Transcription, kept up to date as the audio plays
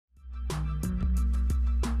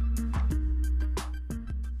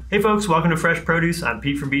Hey folks, welcome to Fresh Produce. I'm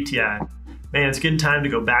Pete from BTI. Man, it's getting time to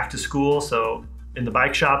go back to school, so in the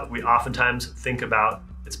bike shop, we oftentimes think about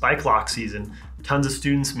it's bike lock season. Tons of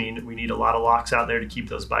students mean we need a lot of locks out there to keep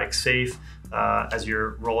those bikes safe as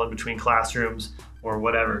you're rolling between classrooms or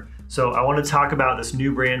whatever. So I want to talk about this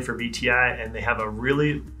new brand for BTI, and they have a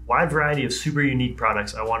really wide variety of super unique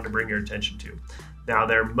products I wanted to bring your attention to. Now,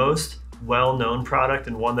 their most well-known product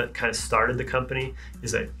and one that kind of started the company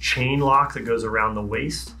is a chain lock that goes around the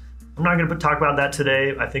waist. I'm not going to talk about that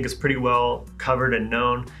today. I think it's pretty well covered and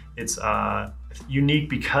known. It's unique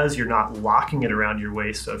because you're not locking it around your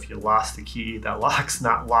waist. So if you lost the key, that lock's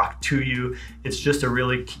not locked to you. It's just a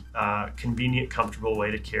really convenient, comfortable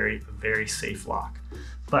way to carry a very safe lock.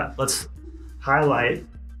 But let's highlight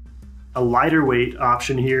a lighter weight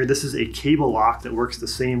option here. This is a cable lock that works the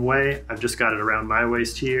same way. I've just got it around my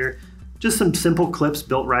waist here. Just some simple clips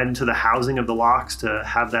built right into the housing of the locks to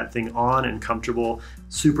have that thing on and comfortable,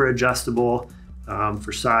 super adjustable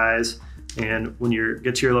for size. And when you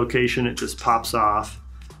get to your location, it just pops off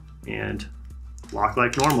and lock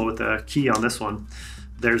like normal with a key on this one.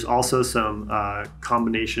 There's also some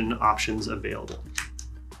combination options available.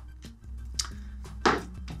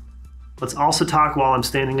 Let's also talk while I'm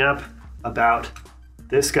standing up about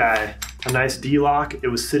this guy, a nice D-lock. It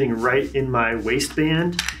was sitting right in my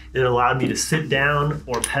waistband. It allowed me to sit down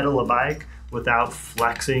or pedal a bike without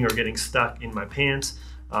flexing or getting stuck in my pants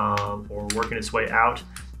or working its way out.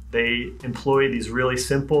 They employ these really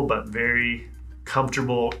simple but very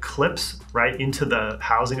comfortable clips right into the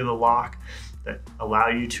housing of the lock that allow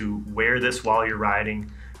you to wear this while you're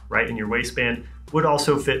riding right in your waistband. Would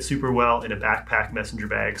also fit super well in a backpack messenger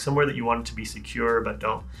bag, somewhere that you want it to be secure but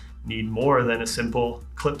don't need more than a simple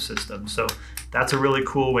clip system. So that's a really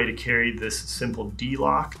cool way to carry this simple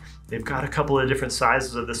D-lock. They've got a couple of different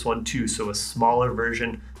sizes of this one too, so a smaller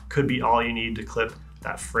version could be all you need to clip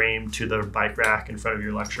that frame to the bike rack in front of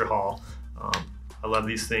your lecture hall. I love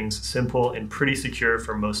these things, simple and pretty secure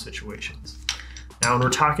for most situations. Now, when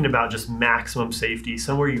we're talking about just maximum safety,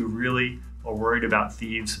 somewhere you really are worried about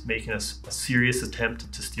thieves making a serious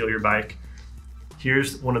attempt to steal your bike,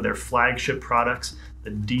 here's one of their flagship products, the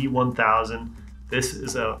D1000. This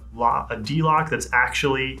is a D-lock that's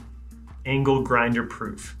actually angle grinder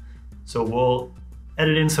proof. So we'll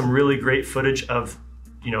edit in some really great footage of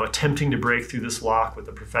attempting to break through this lock with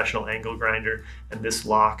a professional angle grinder, and this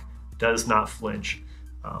lock does not flinch.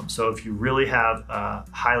 So if you really have a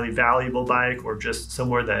highly valuable bike or just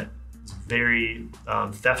somewhere that is very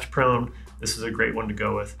theft prone, this is a great one to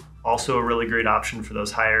go with. Also a really great option for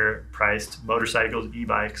those higher priced motorcycles,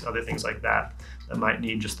 e-bikes, other things like that might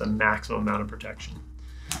need just the maximum amount of protection.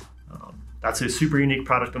 That's a super unique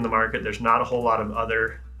product on the market. There's not a whole lot of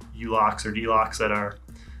other U-locks or D-locks that are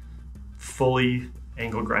fully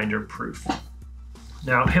angle grinder proof.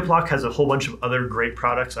 Now, Hiplok has a whole bunch of other great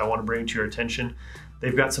products I want to bring to your attention.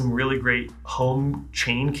 They've got some really great home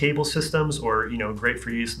chain cable systems, or great for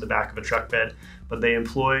use in the back of a truck bed, but they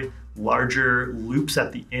employ larger loops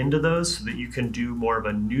at the end of those so that you can do more of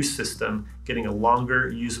a noose system, getting a longer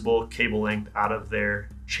usable cable length out of their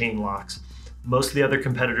chain locks. Most of the other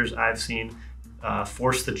competitors I've seen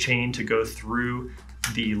force the chain to go through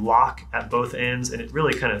the lock at both ends, and it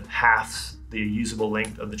really kind of halves the usable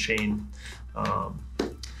length of the chain.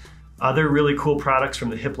 Other really cool products from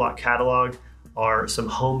the Hiplok catalog are some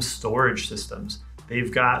home storage systems.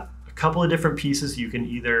 They've got a couple of different pieces you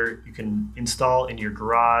can install in your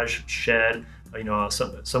garage, shed,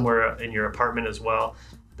 somewhere in your apartment as well,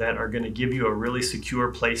 that are going to give you a really secure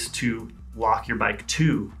place to lock your bike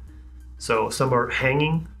to. So some are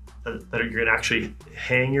hanging, that you're going to actually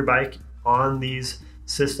hang your bike on these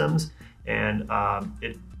systems, and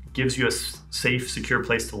it gives you a safe, secure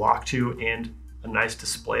place to lock to and a nice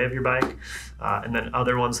display of your bike. And then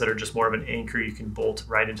other ones that are just more of an anchor you can bolt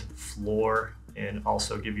right into the floor and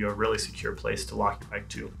also give you a really secure place to lock your bike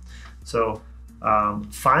to. So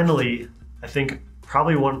finally, I think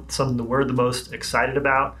probably something we're the most excited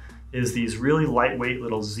about is these really lightweight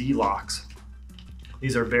little Z-locks.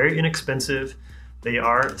 These are very inexpensive. They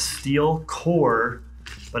are steel core,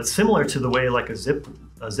 but it's similar to the way like a zip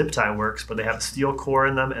tie works, but they have a steel core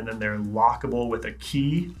in them, and then they're lockable with a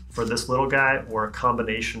key for this little guy or a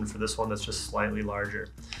combination for this one that's just slightly larger.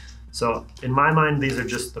 So in my mind, these are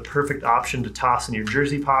just the perfect option to toss in your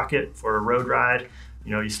jersey pocket for a road ride.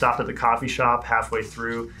 You stop at the coffee shop halfway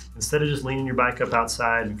through, instead of just leaning your bike up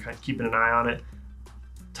outside and kind of keeping an eye on it,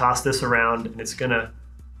 toss this around, and it's gonna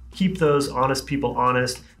keep those honest people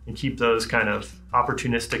honest and keep those kind of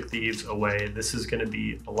opportunistic thieves away. This is going to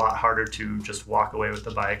be a lot harder to just walk away with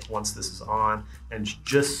the bike once this is on, and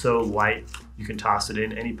just so light you can toss it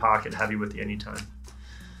in any pocket, have you with you anytime.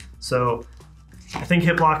 So I think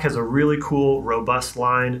Hiplok has a really cool, robust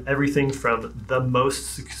line, everything from the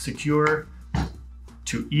most secure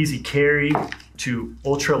to easy carry to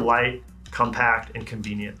ultra light, compact, and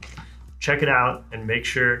convenient. Check it out and make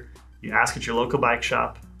sure you ask at your local bike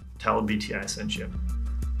shop, tell them BTI sent you.